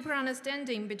deeper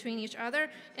understanding between each other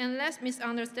and less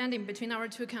misunderstanding between our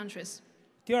two countries.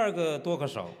 第二个多和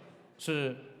少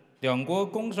是两国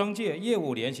工商界业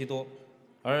务联系多，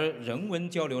而人文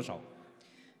交流少。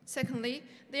 Secondly,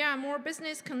 there are more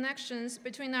business connections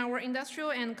between our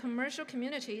industrial and commercial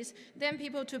communities than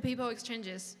people-to-people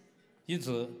exchanges. 因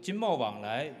此，经贸往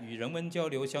来与人文交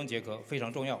流相结合非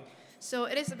常重要。 So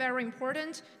it is very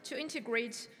important to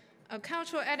integrate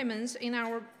cultural elements in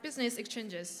our business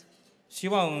exchanges. 希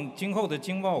望今后的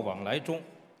经贸往来中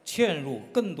嵌入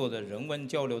更多的人文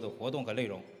交流的活动和内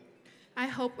容。 I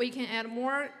hope we can add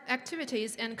more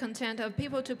activities and content of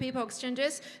people-to-people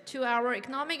exchanges to our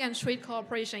economic and trade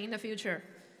cooperation in the future.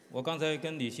 我刚才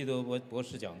跟李希德博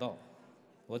士讲到，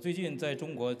我最近在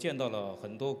中国见到了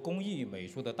很多工艺美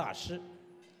术的大师，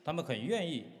他们很愿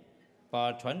意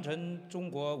把传承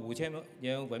中国5000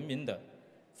年文明的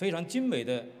非常精美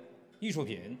的艺术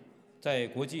品，在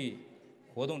国际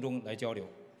活动中来交流。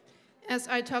 As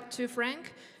I talked to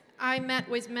Frank, I met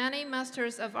with many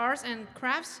masters of arts and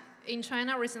crafts in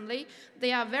China recently.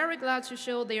 They are very glad to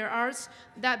show their arts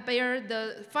that bear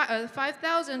the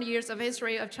 5,000 years of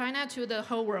history of China to the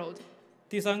whole world.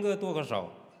 第三个多和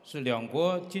少是两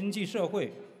国经济社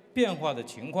会变化的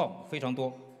情况非常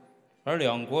多，而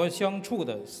两国相处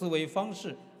的思维方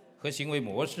式和行为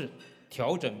模式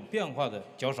调整变化的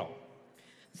较少。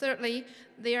Thirdly,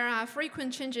 there are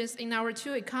frequent changes in our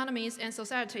two economies and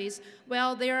societies,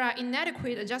 while there are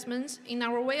inadequate adjustments in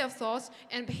our way of thoughts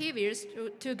and behaviors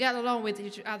to get along with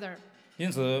each other.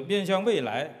 因此，面向未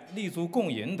来立足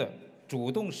共赢的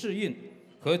主动适应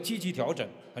和积极调整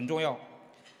很重要。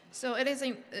 So it is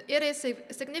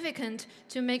significant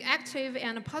to make active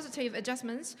and positive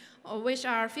adjustments, which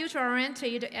are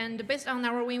future-oriented and based on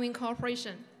our win-win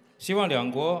cooperation. 希望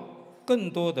两国更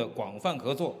多的广泛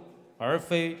合作，而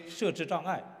非设置障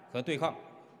碍和对抗。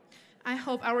 I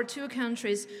hope our two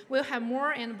countries will have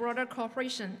more and broader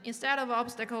cooperation instead of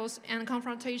obstacles and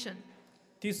confrontation.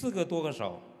 第四个多和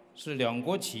少是两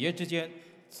国企业之间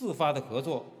自发的合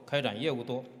作开展业务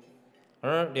多，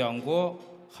而两国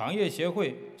行业协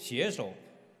会携手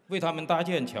为他们搭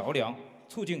建桥梁，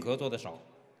促进合作的少。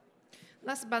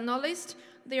 Last but not least,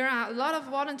 there are a lot of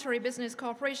voluntary business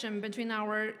cooperation between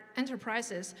our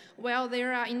enterprises, while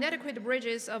there are inadequate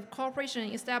bridges of cooperation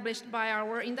established by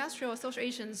our industrial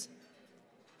associations.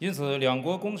 因此，两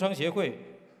国工商协会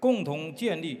共同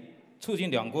建立促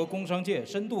进两国工商界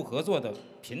深度合作的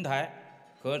平台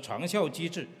和长效机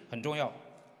制很重要。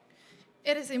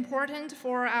 It is important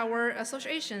for our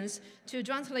associations to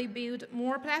jointly build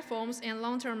more platforms and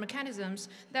long-term mechanisms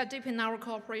that deepen our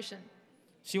cooperation.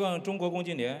 希望中国工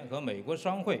竞联和美国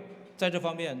商会在这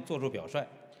方面做出表率。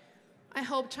 I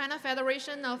hope China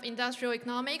Federation of Industrial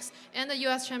Economics and the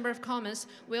U.S. Chamber of Commerce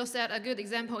will set a good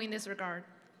example in this regard.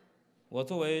 我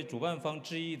作为主办方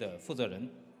之一的负责人，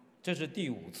这是第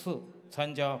5次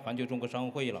参加环球中国商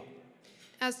务会议了。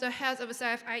 As the head of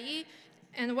CFIE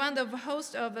and one of the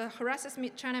hosts of the Horasis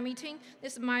China meeting,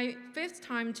 this is my 5th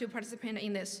time to participate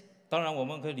in this. 当然，我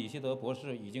们和李希德博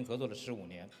士已经合作了15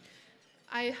年。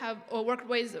 I have worked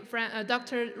with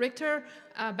Dr. Richter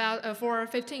for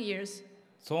 15 years.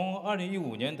 从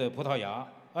2015年的葡萄牙、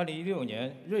2016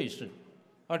年瑞士、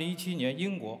2017年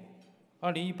英国、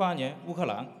2018年乌克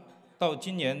兰，到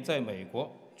今年在美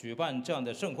国举办这样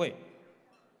的盛会。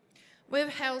 We've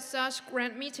held such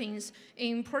grand meetings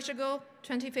in Portugal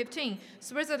 2015,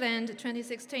 Switzerland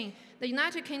 2016, the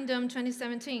United Kingdom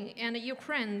 2017, and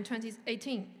Ukraine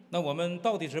 2018. 那我们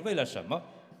到底是为了什么？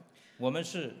我们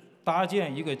是搭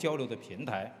建一个交流的平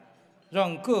台，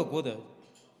让各国的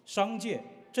商界、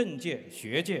政界、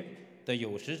学界的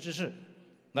有识之士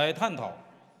来探讨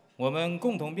我们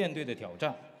共同面对的挑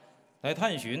战，来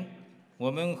探寻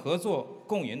我们合作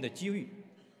共赢的机遇。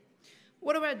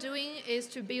 What we're doing is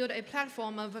to build a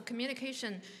platform of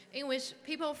communication in which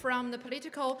people from the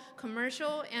political,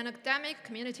 commercial, and academic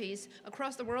communities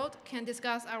across the world can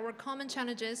discuss our common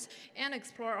challenges and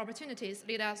explore opportunities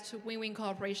lead us to win-win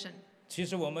cooperation. 其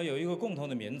实我们有一个共同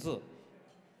的名字，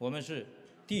我们是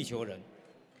地球人。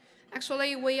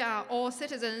 Actually, we are all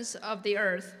citizens of the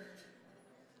Earth.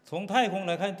 从太空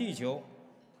来看地球，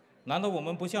难道我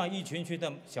们不像一群群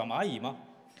的小蚂蚁吗？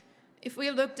 If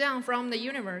we look down from the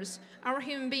universe, our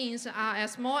human beings are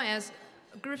as small as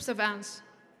groups of ants.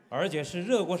 而且是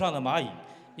热锅上的蚂蚁，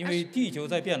因为地球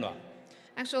在变暖。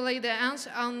 Actually, the ants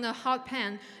on the hot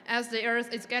pan as the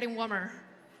Earth is getting warmer.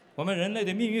 我们人类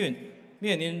的命运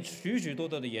面临许许多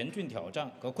多的严峻挑战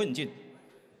和困境，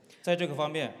在这个方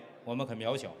面，我们很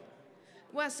渺小。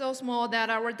 We're so small that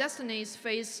our destinies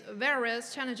face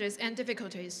various challenges and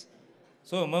difficulties.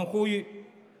 所以我们呼吁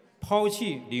抛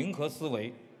弃零和思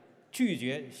维，拒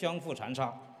绝相互残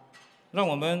杀，让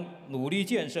我们努力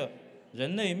建设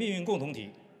人类命运共同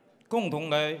体，共同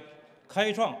来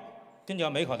开创更加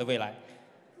美好的未来。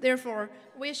 Therefore,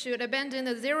 we should abandon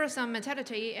the zero-sum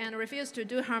mentality and refuse to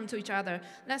do harm to each other.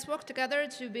 Let's work together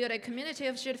to build a community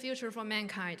of shared future for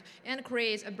mankind and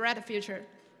create a brighter future.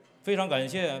 非常感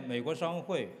谢美国商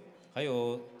会，还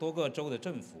有多个州的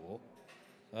政府，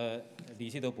李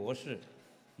希德博士，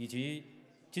以及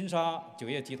金沙酒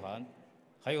业集团，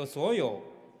还有所有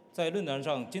在论坛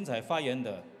上精彩发言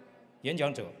的演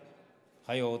讲者，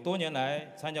还有多年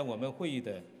来参加我们会议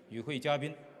的与会嘉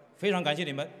宾，非常感谢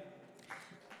你们。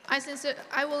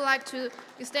 I would like to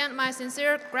extend my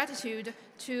sincere gratitude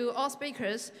to all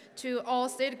speakers, to all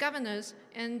state governors,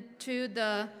 and to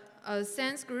the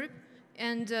SANS group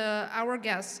and our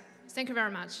guests. Thank you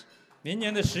very much. 明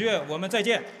年的10月我们再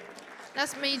见。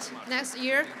 Let's meet next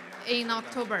year in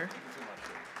October.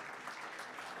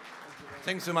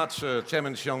 Thanks so much,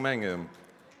 Chairman Xiong Meng.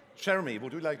 Jeremie,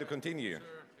 would you like to continue? Sure,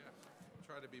 yeah.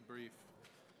 Try to be brief.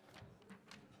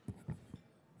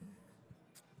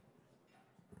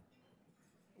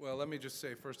 Well, let me just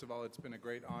say, first of all, it's been a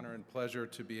great honor and pleasure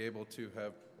to be able to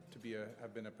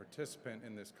have been a participant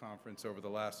in this conference over the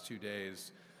last 2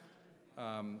 days.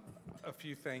 A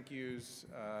few thank yous.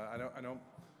 I don't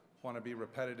want to be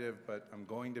repetitive, but I'm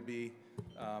going to be.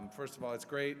 First of all, it's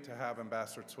great to have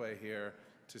Ambassador Cui here.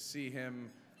 To see him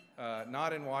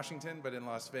not in Washington, but in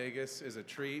Las Vegas is a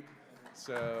treat.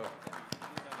 So,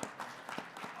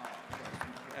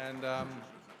 and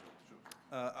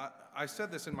I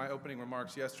said this in my opening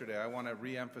remarks yesterday. I want to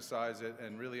re-emphasize it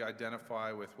and really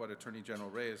identify with what Attorney General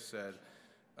Reyes said.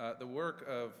 The work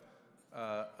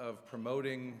of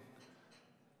promoting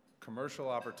commercial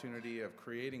opportunity, of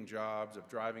creating jobs, of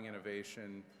driving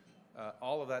innovation,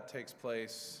 all of that takes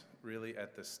place really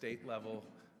at the state level,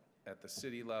 at the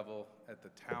city level, at the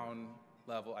town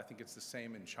level. I think it's the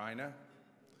same in China.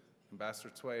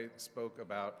 Ambassador Cui spoke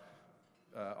about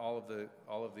all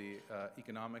of the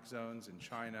economic zones in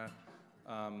China.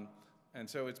 And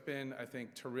so it's been, I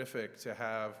think, terrific to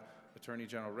have Attorney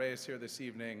General Reyes here this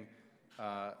evening.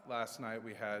 Last night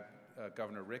we had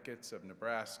Governor Ricketts of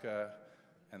Nebraska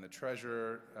and the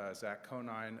Treasurer, Zach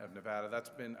Conine of Nevada. That's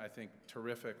been, I think,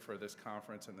 terrific for this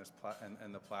conference and,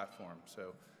 and the platform.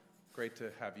 So great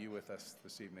to have you with us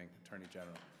this evening, Attorney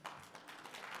General.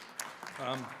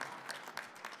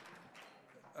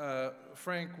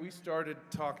 Frank, we started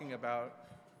talking about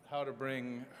how to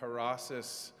bring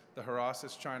Horasis, the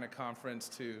Horasis China Conference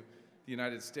to the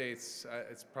United States.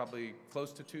 It's probably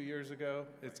close to 2 years ago.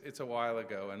 It's a while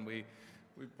ago, and we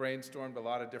brainstormed a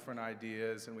lot of different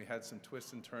ideas, and we had some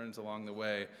twists and turns along the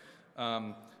way.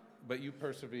 But you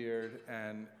persevered,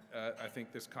 and I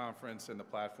think this conference and the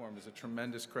platform is a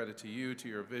tremendous credit to you, to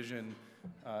your vision,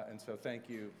 and so thank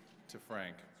you to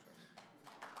Frank.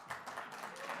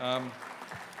 And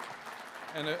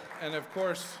of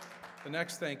course, the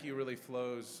next thank you really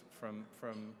flows from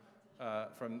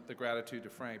the gratitude to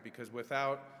Frank, because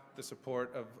without the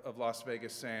support of Las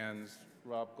Vegas Sands,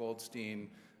 Rob Goldstein,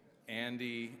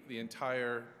 Andy, the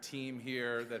entire team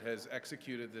here that has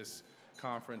executed this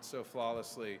conference so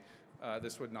flawlessly,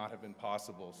 this would not have been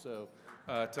possible. So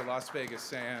to Las Vegas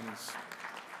Sands,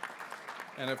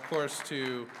 and of course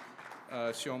to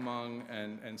Xiong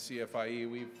and CFIE,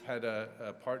 we've had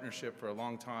a partnership for a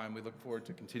long time. We look forward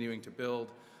to continuing to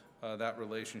build that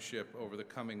relationship over the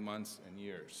coming months and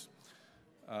years.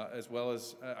 As well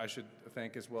as, I should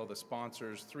thank as well the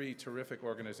sponsors, 3 terrific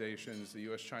organizations, the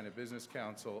U.S.-China Business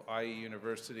Council, IE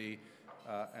University,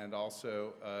 and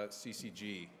also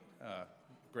CCG,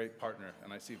 great partner,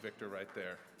 and I see Victor right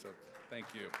there, so thank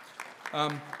you.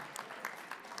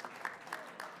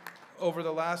 Over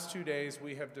the last 2 days,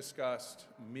 we have discussed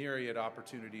myriad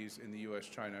opportunities in the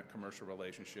U.S.-China commercial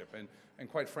relationship, and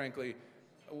quite frankly,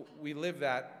 we live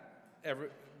that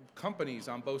companies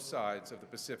on both sides of the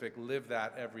Pacific live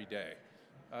that every day.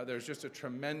 There's just a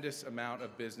tremendous amount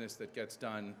of business that gets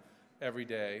done every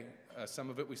day. Some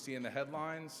of it we see in the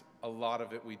headlines, a lot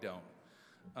of it we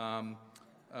don't.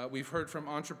 We've heard from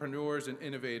entrepreneurs and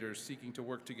innovators seeking to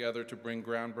work together to bring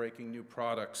groundbreaking new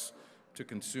products to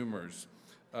consumers.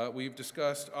 We've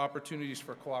discussed opportunities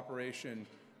for cooperation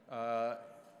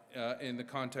in the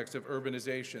context of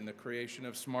urbanization, the creation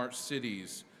of smart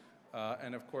cities,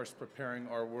 and of course preparing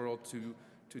our world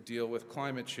to deal with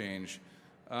climate change.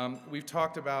 We've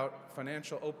talked about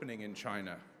financial opening in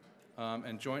China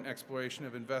and joint exploration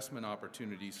of investment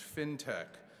opportunities, fintech,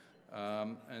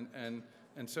 and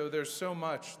so there's so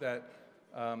much that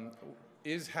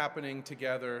is happening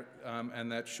together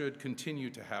and that should continue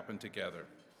to happen together.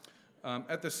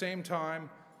 At the same time,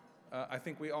 I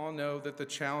think we all know that the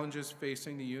challenges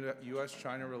facing the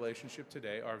U.S.-China relationship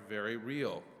today are very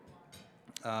real.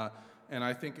 And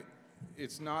I think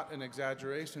it's not an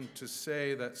exaggeration to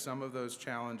say that some of those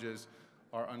challenges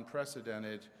are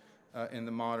unprecedented in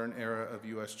the modern era of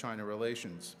U.S.-China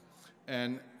relations.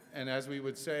 And as we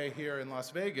would say here in Las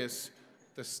Vegas,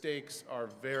 the stakes are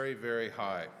very, very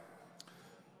high.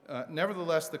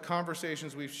 Nevertheless, the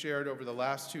conversations we've shared over the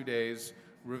last 2 days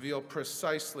reveal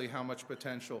precisely how much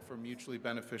potential for mutually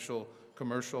beneficial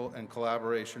commercial and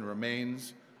collaboration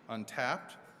remains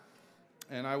untapped.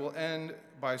 And I will end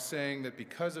by saying that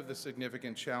because of the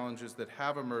significant challenges that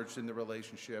have emerged in the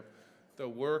relationship, the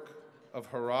work of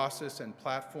Horasis and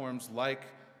platforms like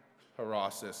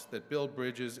Horasis that build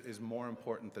bridges is more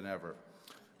important than ever.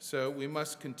 So we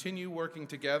must continue working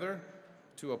together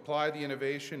to apply the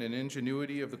innovation and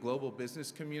ingenuity of the global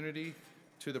business community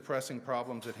to the pressing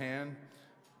problems at hand.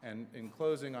 And in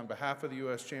closing, on behalf of the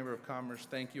U.S. Chamber of Commerce,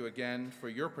 thank you again for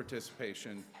your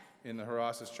participation in the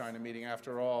Horasis China meeting.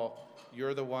 After all,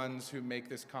 you're the ones who make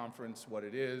this conference what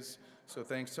it is. So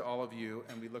thanks to all of you,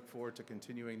 and we look forward to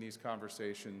continuing these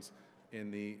conversations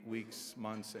in the weeks,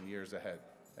 months, and years ahead.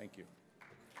 Thank you.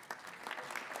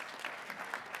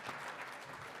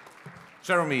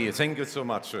 Jeremie, thank you so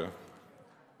much.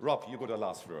 Rob, you got a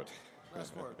last word.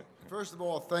 Last word. First of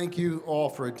all, thank you all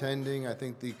for attending. I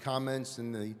think the comments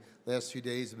in the last few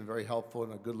days have been very helpful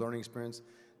and a good learning experience.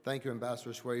 Thank you,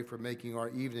 Ambassador Shui, for making our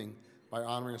evening by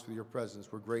honoring us with your presence.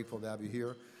 We're grateful to have you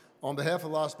here. On behalf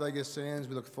of Las Vegas Sands,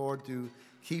 we look forward to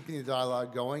keeping the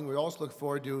dialogue going. We also look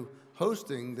forward to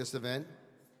hosting this event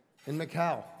in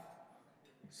Macau.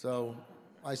 So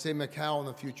I say Macau in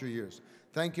the future years.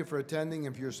 Thank you for attending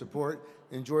and for your support.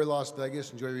 Enjoy Las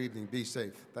Vegas. Enjoy your evening. Be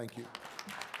safe. Thank you.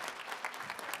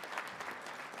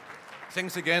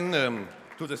 Thanks again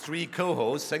to the three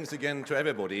co-hosts. Thanks again to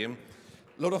everybody. A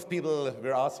lot of people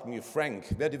were asking me, Frank,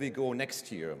 where do we go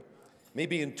next year?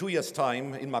 Maybe in 2 years'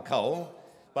 time in Macau,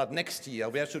 but next year,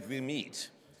 where should we meet?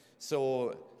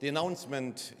 So the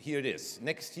announcement, here it is.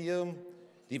 Next year,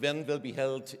 the event will be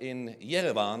held in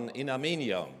Yerevan in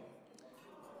Armenia.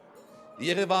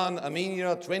 Yerevan,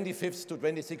 Armenia, 25th to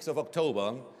 26th of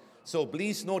October. So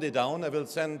please note it down. I will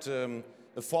send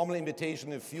a formal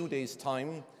invitation in a few days'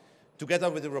 time,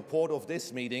 together with a report of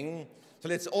this meeting. So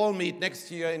let's all meet next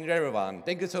year in Yerevan.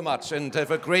 Thank you so much and have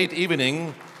a great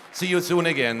evening. See you soon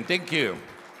again. Thank you.